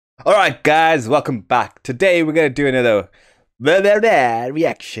Alright guys, welcome back. Today we're gonna do another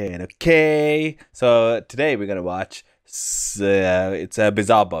reaction, okay? So today we're gonna watch, it's a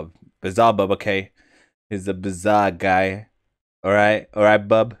BizarreBub. BizarreBub, okay? He's a bizarre guy. Alright,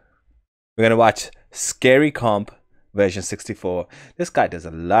 bub. We're gonna watch Scary Comp version 64. This guy does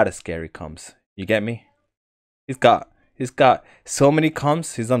a lot of scary comps. You get me? He's got so many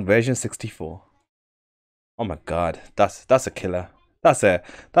comps, he's on version 64. Oh my god, that's a killer. That's a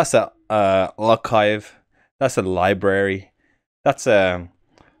archive. That's a library. That's a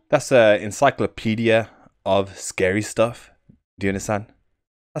encyclopedia of scary stuff. Do you understand?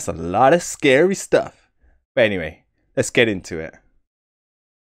 That's a lot of scary stuff. But anyway, let's get into it.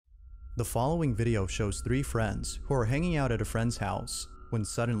 The following video shows three friends who are hanging out at a friend's house when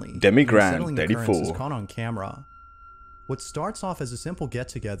suddenly Demigrand 34 is caught on camera. What starts off as a simple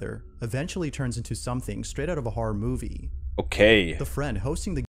get-together eventually turns into something straight out of a horror movie. Okay. The friend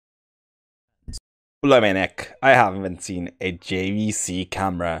hosting the I haven't seen a JVC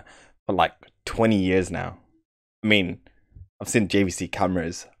camera for like 20 years now. I mean, I've seen JVC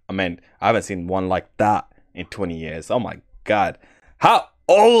cameras. I mean, I haven't seen one like that in 20 years. Oh my god. How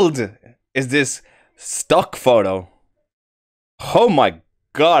old is this stock photo? Oh my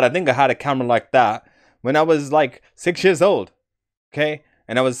god, I think I had a camera like that when I was like 6 years old. Okay?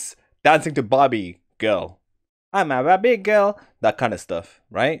 And I was dancing to Barbie girl. I'm a Barbie girl. That kind of stuff,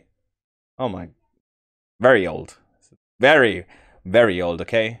 right? Oh my. Very old. Very, very old,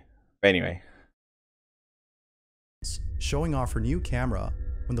 okay? But anyway. showing off her new camera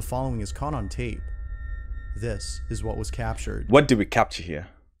when the following is caught on tape. This is what was captured. What did we capture here?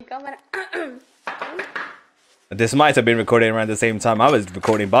 This might have been recorded around the same time I was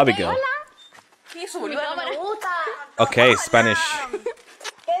recording Barbie Girl. Okay, Spanish.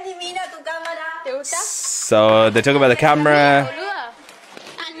 So they talk about the camera.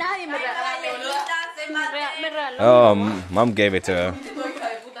 Oh, mom gave it to her.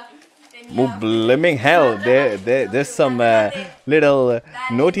 Oh, blimmin' hell, there's some little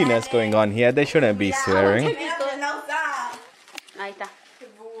naughtiness going on here. They shouldn't be swearing.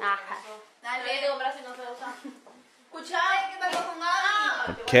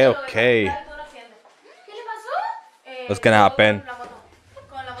 Okay. What's gonna happen?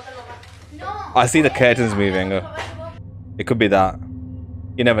 I see the curtains moving. It could be that.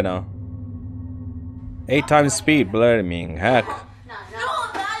 You never know. 8 times speed, blimmin' heck.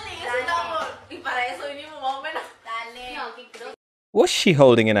 What's she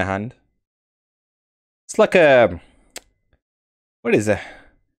holding in her hand? It's like a... What is it?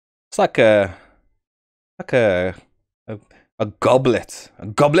 It's like a goblet. A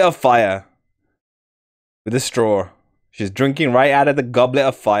goblet of fire. With a straw. She's drinking right out of the goblet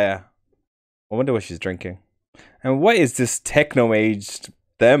of fire. I wonder what she's drinking. And what is this techno-aged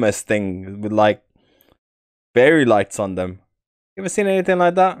thermos thing with like fairy lights on them? You ever seen anything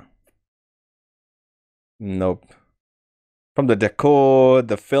like that? Nope. From the decor,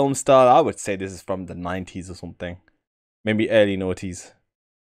 the film style, I would say this is from the 90s or something. Maybe early noughties.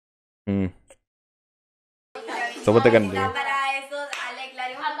 So what they're gonna do?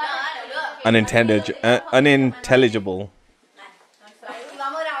 Unintelligible.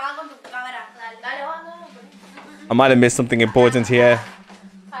 I might have missed something important here.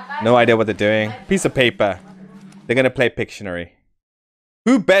 No idea what they're doing. Piece of paper. They're gonna play Pictionary.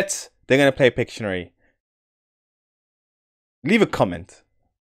 Who bets they're gonna play Pictionary? Leave a comment.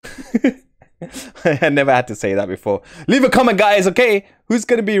 I never had to say that before. Leave a comment, guys, okay? Who's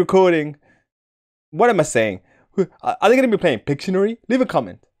gonna be recording? What am I saying? Are they gonna be playing Pictionary? Leave a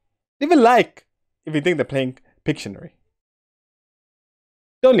comment. Leave a like if you think they're playing Pictionary.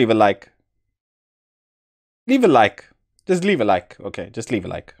 Don't leave a like. Leave a like. Just leave a like. Okay, just leave a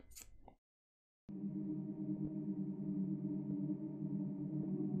like.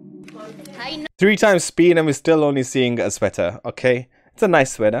 Three times speed and we're still only seeing a sweater. Okay, it's a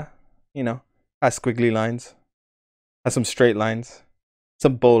nice sweater. You know, has squiggly lines. Has some straight lines.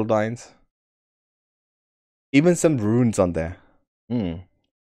 Some bold lines. Even some runes on there.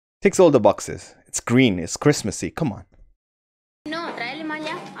 Ticks all the boxes. It's green. It's Christmassy. Come on.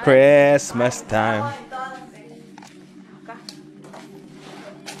 Christmas time.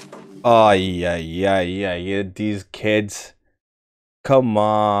 Oh, yeah. These kids. Come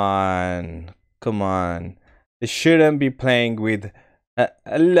on. They shouldn't be playing with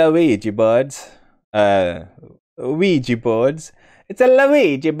Luigi boards. Ouija boards. It's a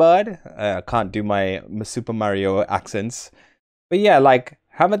Luigi board. I can't do my Super Mario accents. But yeah, like,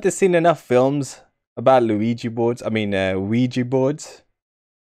 haven't they seen enough films about Luigi boards? I mean, Ouija boards?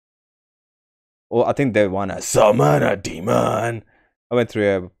 Or I think they want to summon a demon. I went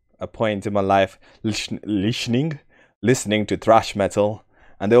through a point in my life listening to thrash metal,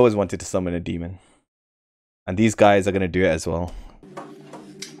 and they always wanted to summon a demon. And these guys are gonna do it as well.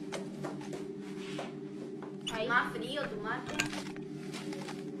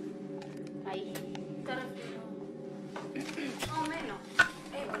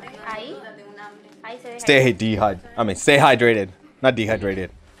 Stay hydrated, not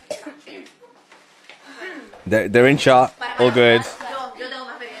dehydrated. They're in shot, all good.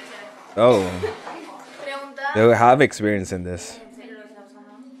 Oh, they have experience in this.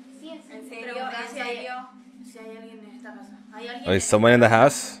 Oh, is someone in the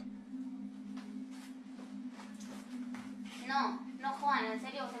house?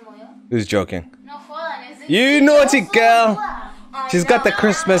 Who's joking? You naughty girl! She's got the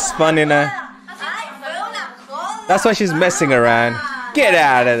Christmas fun in her. That's why she's messing around. Get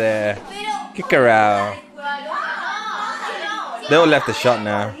out of there. Kick her out. They all left the shot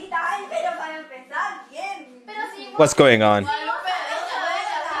now. What's going on?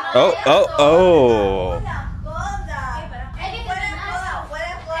 Oh, oh, oh.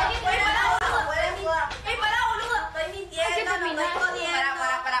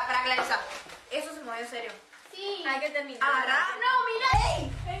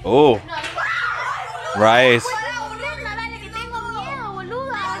 Oh. Right.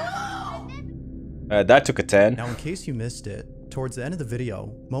 That took a 10. Now, in case you missed it, towards the end of the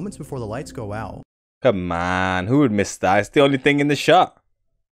video, moments before the lights go out, come on, who would miss that? It's the only thing in the shot.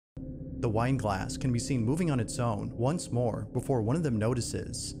 The wine glass can be seen moving on its own once more before one of them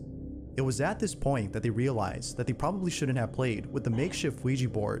notices. It was at this point that they realized that they probably shouldn't have played with the makeshift Ouija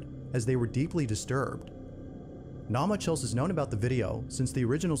board, as they were deeply disturbed. Not much else is known about the video since the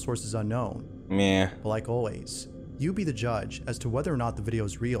original source is unknown. Yeah. But like always, you be the judge as to whether or not the video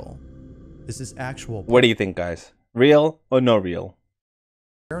is real. Is this actual? What do you think, guys? Real or no real?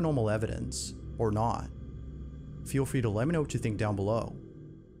 Paranormal evidence or not? Feel free to let me know what you think down below.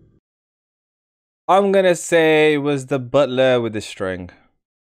 I'm gonna say it was the butler with the string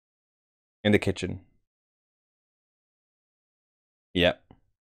in the kitchen. Yep.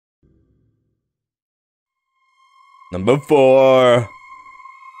 Number 4.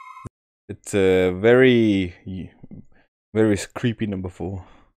 It's a very creepy number 4.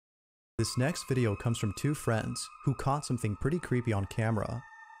 This next video comes from two friends who caught something pretty creepy on camera.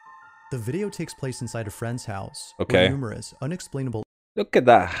 The video takes place inside a friend's house. Okay. With numerous unexplainable. Look at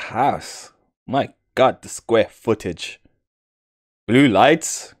that house. My God, the square footage. Blue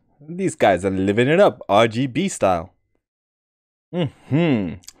lights. These guys are living it up, RGB style.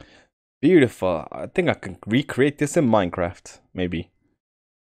 Beautiful. I think I can recreate this in Minecraft, maybe.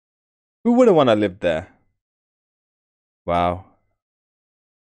 Who wouldn't want to live there? Wow.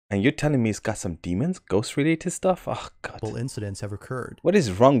 And you're telling me it's got some demons, ghost-related stuff? Oh God. Incidents have occurred. What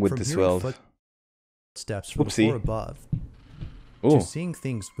is wrong with From this hearing world? Footsteps from the floor above Ooh. to seeing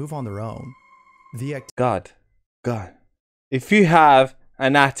things move on their own. God. If you have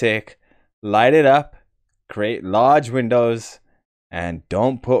an attic, light it up, create large windows, and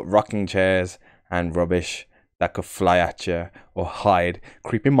don't put rocking chairs and rubbish that could fly at you or hide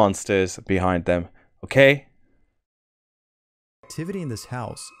creepy monsters behind them, okay? Activity in this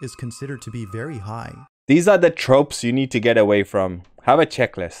house is considered to be very high. These are the tropes you need to get away from. Have a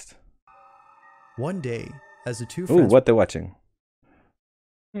checklist. One day, as the two friends... Ooh, what they're watching.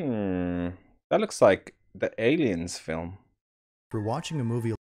 That looks like the Aliens film. were watching a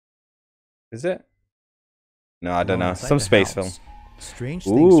movie... Is it? No, I don't know. Some space film. Strange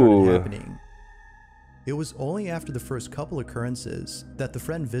things started happening. It was only after the first couple occurrences that the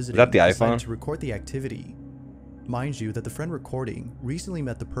friend visiting decided to record the activity. Mind you that the friend recording recently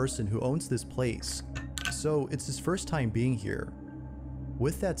met the person who owns this place, so it's his first time being here.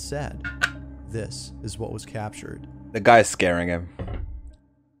 With that said, this is what was captured. The guy's scaring him.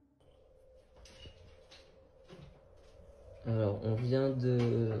 Alors, on vient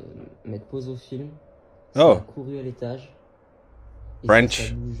de mettre pause au film. Oh. Ça a couru à l'étage. French.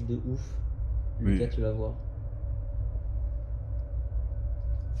 Ça bouge de ouf. Oui. Lucas, tu vas voir.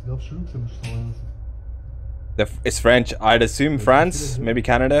 C'est grave chelou que ça bouge sans rien. It's French. I'd assume France, maybe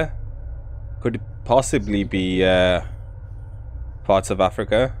Canada. Could possibly be parts of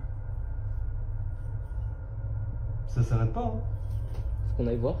Africa. Ça s'arrête pas, hein? Faut qu'on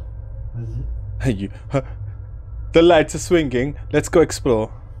aille voir. Vas-y. The lights are swinging. Let's go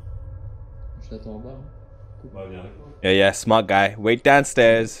explore. Je t'attends en bas. Bah, viens avec moi. Yeah, smart guy. Wait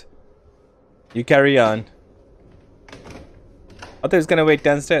downstairs. You carry on. I thought he was gonna wait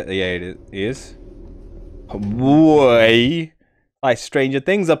downstairs. Yeah, he is. Boy, like Stranger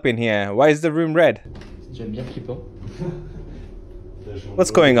Things up in here. Why is the room red? J'aime bien flippant.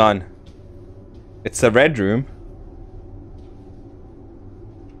 What's going on? It's a red room.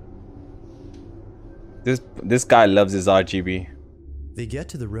 This guy loves his RGB. They get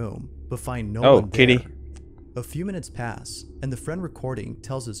to the room, but find no one there. Kitty. A few minutes pass, and the friend recording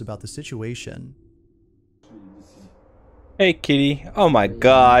tells us about the situation. Hey, kitty. Oh my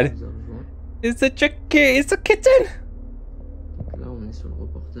god. It's a it's a kitten. Là, on est sur le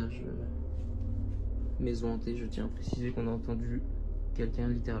reportage maison hantée. Je tiens à préciser qu'on a entendu quelqu'un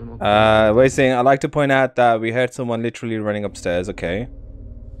littéralement. We're saying, I'd like to point out that we heard someone literally running upstairs. Okay.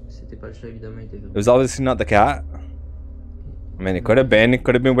 C'était pas le chat, évidemment, il était It was obviously not the cat. I mean, it could have been. It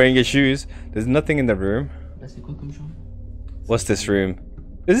could have been wearing your shoes. There's nothing in the room. Là, c'est quoi comme chambre? What's this room?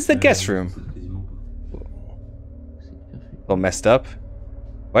 Is this the guest room? All messed up.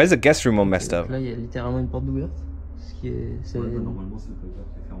 Why is the guest room all messed up? Là, il y a littéralement une porte ouverte. Ce qui est. Normalement, c'est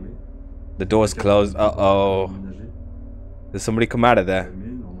fermé. The door's closed. Uh-oh. Did somebody come out of there?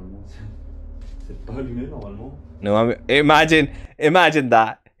 C'est pas allumé normalement. No, imagine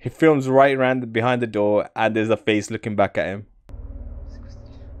that. He films right around behind the door and there's a face looking back at him.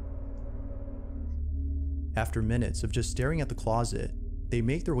 After minutes of just staring at the closet, they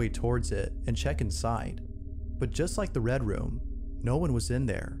make their way towards it and check inside. But just like the red room, no one was in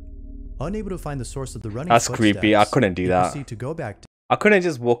there. Unable to find the source of the running That's footsteps, creepy. I couldn't do that. proceed to go back. I couldn't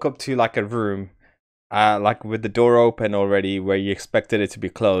just walk up to like a room, like with the door open already where you expected it to be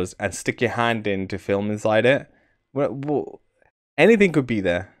closed and stick your hand in to film inside it. Well, anything could be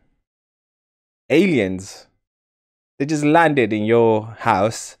there. Aliens. They just landed in your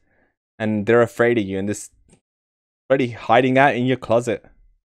house and they're afraid of you and this already hiding out in your closet.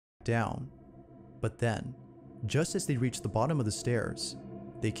 Down. But then, just as they reach the bottom of the stairs,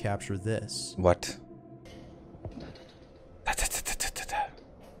 they capture this. What?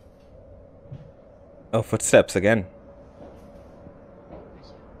 Oh, footsteps again.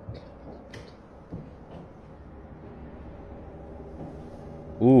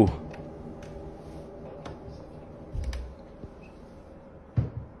 Ooh.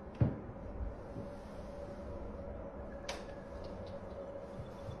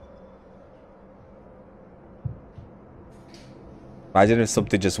 Imagine if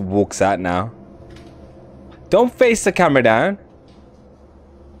something just walks out now. Don't face the camera down.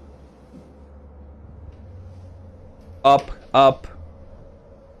 Up, up.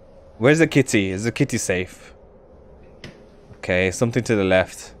 Where's the kitty? Is the kitty safe? Okay, something to the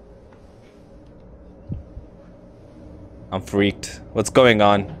left. I'm freaked. What's going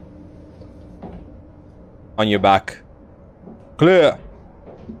on? On your back. Clear.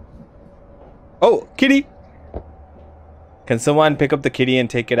 Oh, kitty. Can someone pick up the kitty and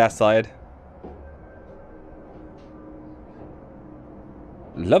take it outside?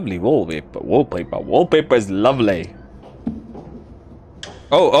 Lovely wallpaper. Wallpaper is lovely.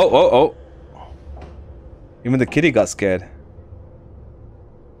 Oh. Even the kitty got scared.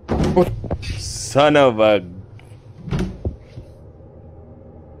 Son of a...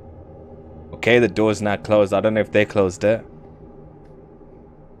 Okay, the door's not closed. I don't know if they closed it.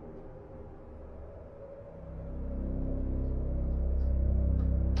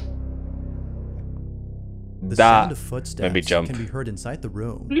 The sound of footsteps can be heard inside the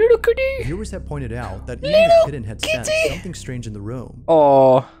room. Little kitty. Viewers have pointed out that even the kitten had sensed something strange in the room.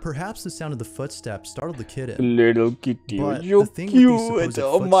 Oh. Perhaps the sound of the footsteps startled the kitten. Little kitty, but you're the thing cute. With these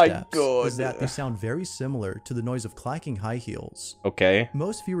supposed Oh my god. is that they sound very similar to the noise of clacking high heels. Okay.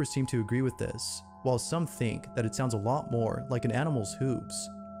 Most viewers seem to agree with this, while some think that it sounds a lot more like an animal's hooves.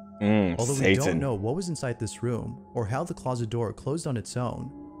 Although we don't know what was inside this room or how the closet door closed on its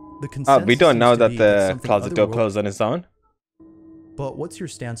own, the consensus we don't know seems to that be the something closet door otherworldly. closed on its own. But what's your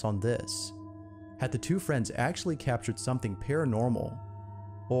stance on this? Had the two friends actually captured something paranormal?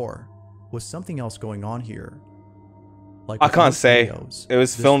 Or was something else going on here? Like I with can't most say. videos, It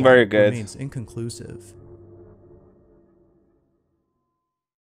was this filmed one very good. Remains inconclusive.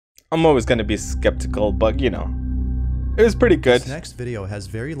 I'm always going to be skeptical, but you know, it was pretty good. This next video has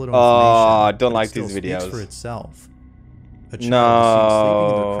very little Oh, information. I don't but it like still these speaks videos. for itself. A child is seen sleeping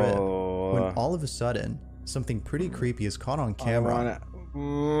in their crib when No. all of a sudden something pretty creepy is caught on camera.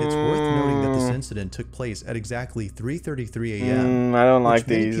 It's worth noting that this incident took place at exactly 3:33 a.m. I don't like which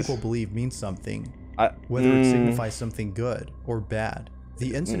many these. people believe means something, whether it signifies something good or bad.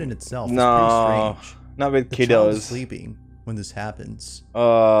 The incident itself is No, pretty strange. not with The child is kiddos. sleeping when this happens.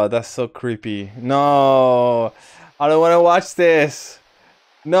 Oh, that's so creepy. No, I don't want to watch this.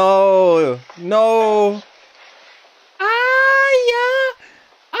 No.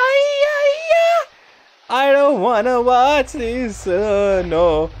 I don't want to watch this.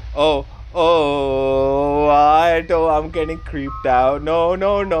 No. Oh. Oh, I don't. I'm getting creeped out. No,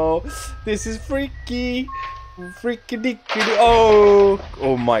 no, no. This is freaky. Freaky dicky. Oh,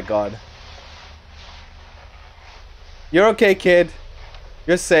 oh my god. You're okay, kid.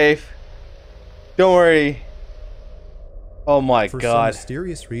 You're safe. Don't worry. Oh my For god. some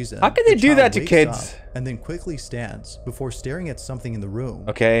mysterious reason, how can they the do child that to wakes kids? up and then quickly stands before staring at something in the room.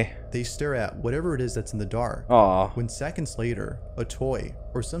 Okay. They stare at whatever it is that's in the dark. Oh. When seconds later, a toy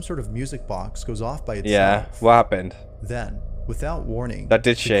or some sort of music box goes off by itself. Yeah. What happened? Then, without warning, That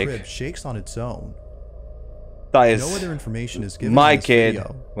did the shake. crib shakes on its own. That is No other information is given my in this kid.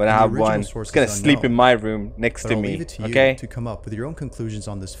 video, When I and the have original one, source it's gonna is sleep in unknown. my room next But to I'll me. leave it to Okay. you to come up with your own conclusions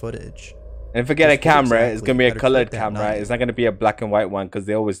on this footage. And if I get a Just what camera, it's exactly gonna be a had colored occurred that camera. night? It's not gonna be a black and white one because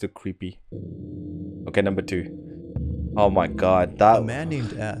they always look creepy. Okay, number 2. Oh my god, that A man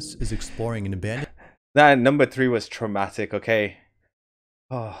named S is exploring an abandoned. that number 3 was traumatic. Okay.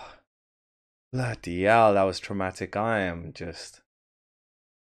 Oh, bloody hell, that was traumatic. I am just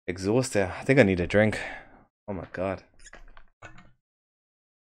exhausted. I think I need a drink. Oh my god.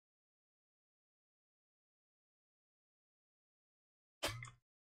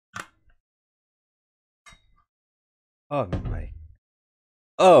 Oh my.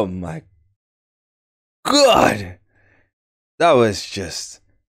 Oh my god. That was just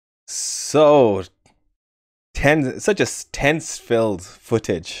so tense, such a tense filled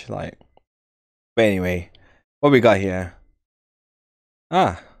footage. Like, but anyway, what we got here?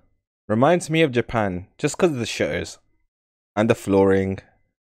 Ah, reminds me of Japan just because of the shutters and the flooring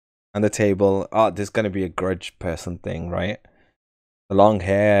and the table. Oh, there's gonna be a grudge person thing, right? The long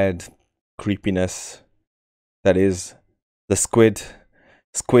haired creepiness that is the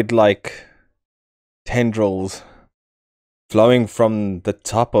squid like tendrils flowing from the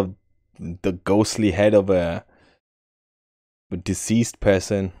top of the ghostly head of a deceased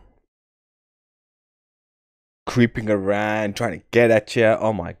person, creeping around trying to get at you.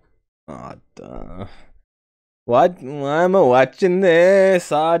 Oh my god. What? Why am I watching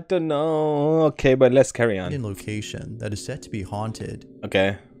this? I don't know. Okay, but let's carry on. In location that is said to be haunted.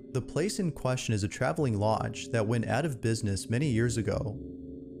 Okay. The place in question is a traveling lodge that went out of business many years ago.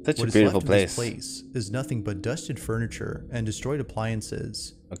 Such a What is beautiful left of place. this place is nothing but dusted furniture and destroyed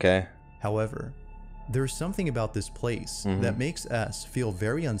appliances. Okay. However, there's something about this place that makes S feel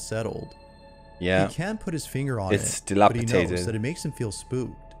very unsettled. Yeah. He can't put his finger on It's it, but he dilapidated. knows that it makes him feel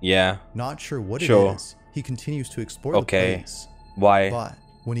spooked. Yeah. Not sure what Sure. it is, he continues to explore Okay. the place. Why? But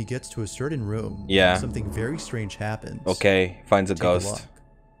when he gets to a certain room, Yeah. something very strange happens. Okay. Finds a Take ghost. look.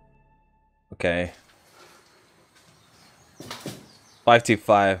 Okay.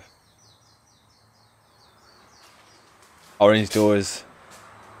 525. Orange doors.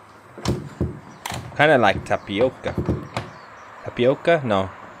 Kind of like tapioca. Tapioca? No.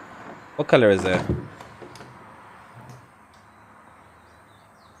 What color is it?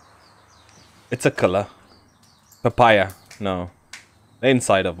 It's a color. Papaya. No. The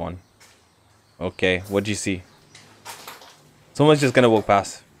inside of one. Okay. What'd you see? Someone's just gonna walk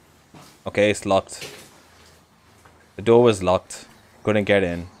past. Okay, it's locked. The door was locked. Couldn't get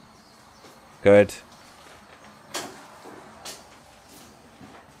in. Good.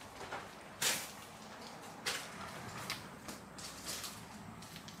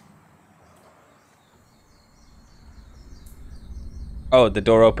 Oh, the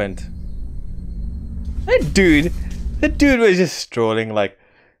door opened. The dude was just strolling like,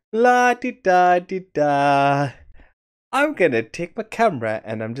 la di da di da. I'm gonna take my camera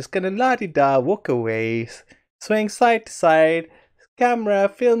and I'm just gonna la di da walk away, swing side to side. Camera,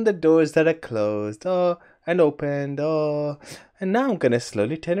 film the doors that are closed, oh, and opened, oh, and now I'm gonna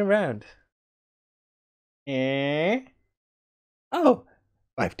slowly turn around. Oh,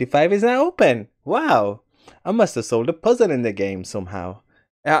 55 is now open. Wow. I must have solved a puzzle in the game somehow.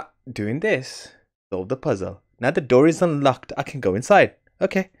 Yeah, doing this. Solve the puzzle. Now the door is unlocked. I can go inside.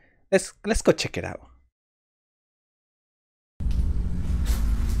 Okay, let's go check it out.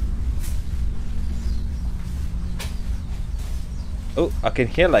 Oh, I can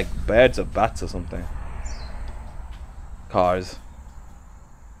hear like birds or bats or something. Cars.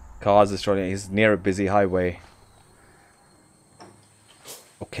 Cars are strolling. He's near a busy highway.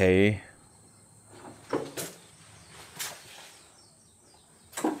 Okay.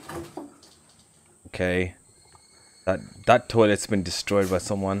 Okay. That toilet's been destroyed by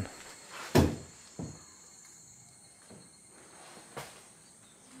someone.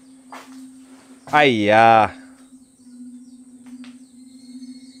 Aiyah.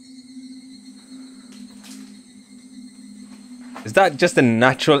 Is that just a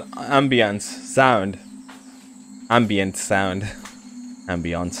natural ambience sound? Ambient sound.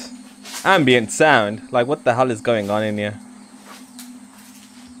 Ambience. Ambient sound. Like, what the hell is going on in here?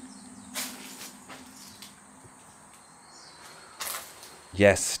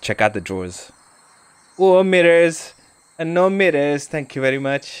 Yes, check out the drawers. Oh, mirrors. And no mirrors. Thank you very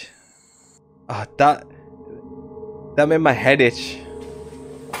much. Ah, that made my head itch.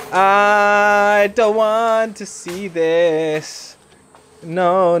 I don't want to see this.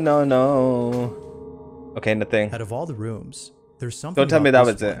 No, no, no. Okay, nothing. Out of all the rooms, there's something Don't tell me that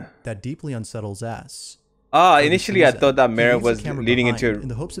was it. That deeply unsettles S. Initially I thought that mirror was leading into in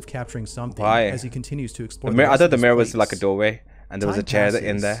the hopes of capturing something why? as he continues to explore. I thought the mirror was like a doorway and there was a chair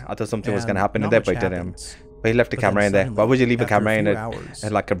in there. I thought something was gonna happen in there, but it didn't. But he left the camera in there. Why would you leave a camera in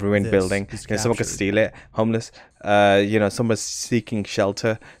like a ruined building? You know, someone could steal it. Homeless. You know, someone seeking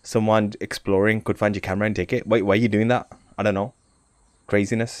shelter. Someone exploring could find your camera and take it. Wait, why are you doing that? I don't know.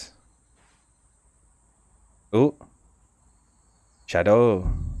 Craziness. Ooh.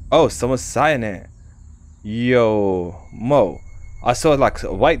 Shadow. Oh, someone's sighing it. Yo, Mo. I saw like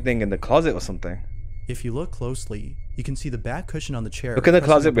a white thing in the closet or something. If you look closely, you can see the back cushion on the chair. Look in the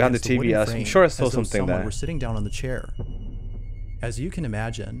closet behind the TV. I'm sure I saw something there. Were sitting down on the chair. As you can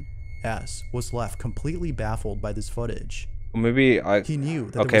imagine, S was left completely baffled by this footage. Well, maybe he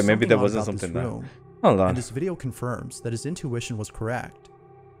knew that maybe there wasn't something there. Hold on. And this video confirms that his intuition was correct.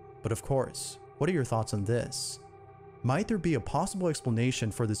 But of course, what are your thoughts on this? Might there be a possible explanation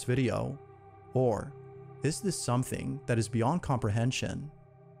for this video? Or is this something that is beyond comprehension?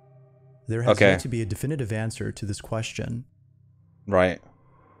 There has yet to be a definitive answer to this question. Right.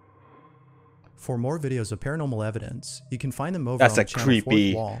 For more videos of paranormal evidence, you can find them over That's on a the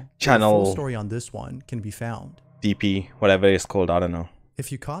creepy wall, channel. The full story on this one can be found. DP, whatever it's called, I don't know. If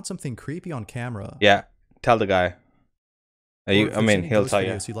you caught something creepy on camera, yeah, tell the guy. I mean, he'll tell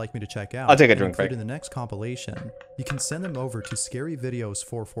you. You'd like me to check out, I'll take a drink break. In the next compilation, you can send them over to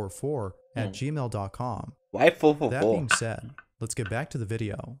scaryvideos444@gmail.com. Why 444? That being said, let's get back to the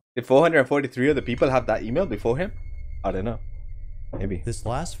video. Did 443 other people have that email before him? I don't know. Maybe. This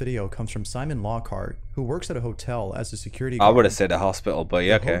last video comes from Simon Lockhart, who works at a hotel as a security guard. I would have said a hospital, but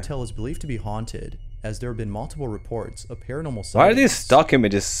yeah, okay. The hotel is believed to be haunted, as there have been multiple reports of paranormal sightings. Why are these stock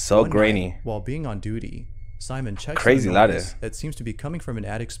images so grainy? While being on duty, Simon checks crazy ladder that seems to be coming from an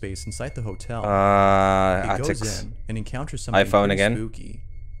attic space inside the hotel. He goes in and encounters something iPhone again. Spooky.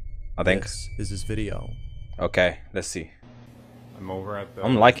 I think. This is this video. Okay, let's see. I'm over at the.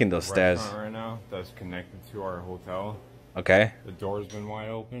 I'm liking those stairs right now. That's connected to our hotel. Okay. The door's been wide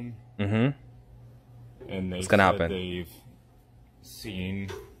open. Mm-hmm. And what's gonna happen? They've seen.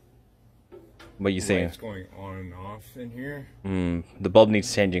 What are you saying? What's going on and off in here? The bulb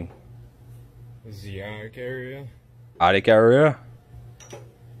needs changing. This is the attic area. Attic area?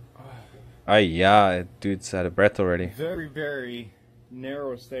 Yeah, dude's out of breath already. Very, very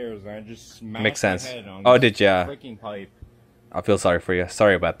narrow stairs. And I just smashed Makes sense. my head on Oh, did ya? freaking pipe. I feel sorry for you.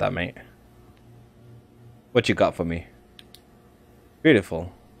 Sorry about that, mate. What you got for me?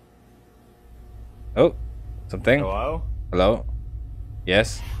 Beautiful. Oh, something? Hello? Hello?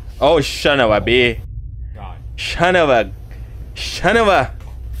 Yes? Oh, Shanawa, B. God. Shanawa. Shanawa.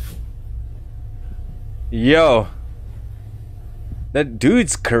 Yo. That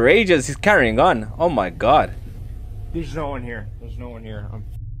dude's courageous. He's carrying on. Oh my god. There's no one here. There's no one here.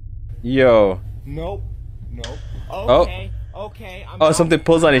 Yo. Nope. Nope. Oh. Okay. Okay. Oh, something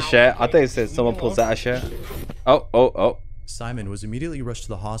pulls on his shirt. I thought it said someone pulls out a shirt. Oh. Simon was immediately rushed to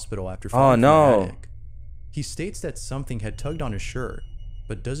the hospital after falling from the attic. He states that something had tugged on his shirt,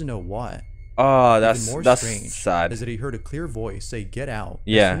 but doesn't know what. Oh, that's strange sad. Is that he heard a clear voice say "Get out"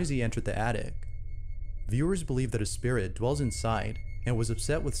 as soon as he entered the attic. Viewers believe that a spirit dwells inside and was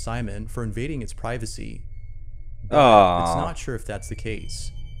upset with Simon for invading its privacy. But it's not sure if that's the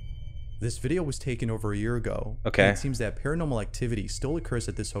case. This video was taken over a year ago. Okay. And it seems that paranormal activity still occurs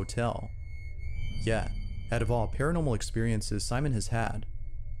at this hotel. Yet, out of all paranormal experiences Simon has had,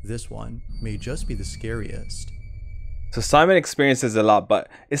 this one may just be the scariest. So Simon experiences a lot, but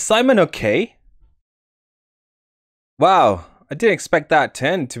is Simon okay? Wow, I didn't expect that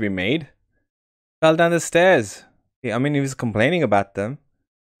turn to be made. Fell down the stairs. I mean, he was complaining about them.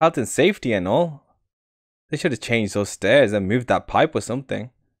 Health and safety and all. They should have changed those stairs and moved that pipe or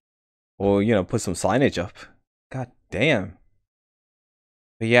something. Or, you know, put some signage up. God damn.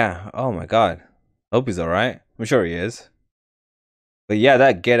 But yeah, oh my god. Hope he's alright. I'm sure he is. But yeah,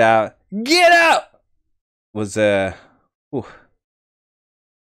 that get out was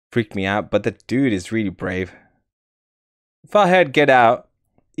freaked me out. But the dude is really brave. If I had get out,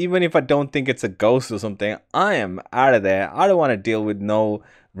 even if I don't think it's a ghost or something, I am out of there. I don't want to deal with no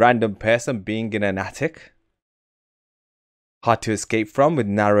random person being in an attic. hard to escape from with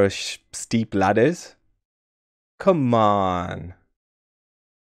narrow, steep ladders. Come on.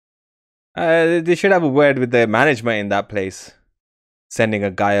 They should have a word with the management in that place. Sending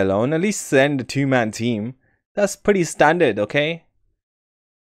a guy alone. At least send a 2-man team. That's pretty standard, okay?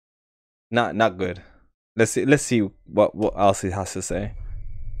 Not good. Let's see what else he has to say.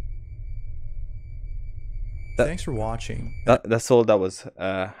 Thanks for watching. That's all that was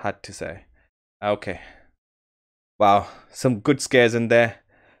had to say. Okay. Wow, some good scares in there.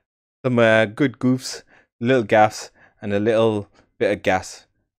 Some good goofs, little gaffs, and a little bit of gas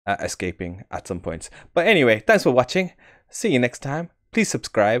escaping at some points. But anyway, thanks for watching. See you next time. Please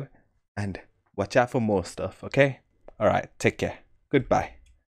subscribe and watch out for more stuff, okay? Alright, take care. Goodbye.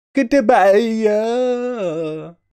 Goodbye.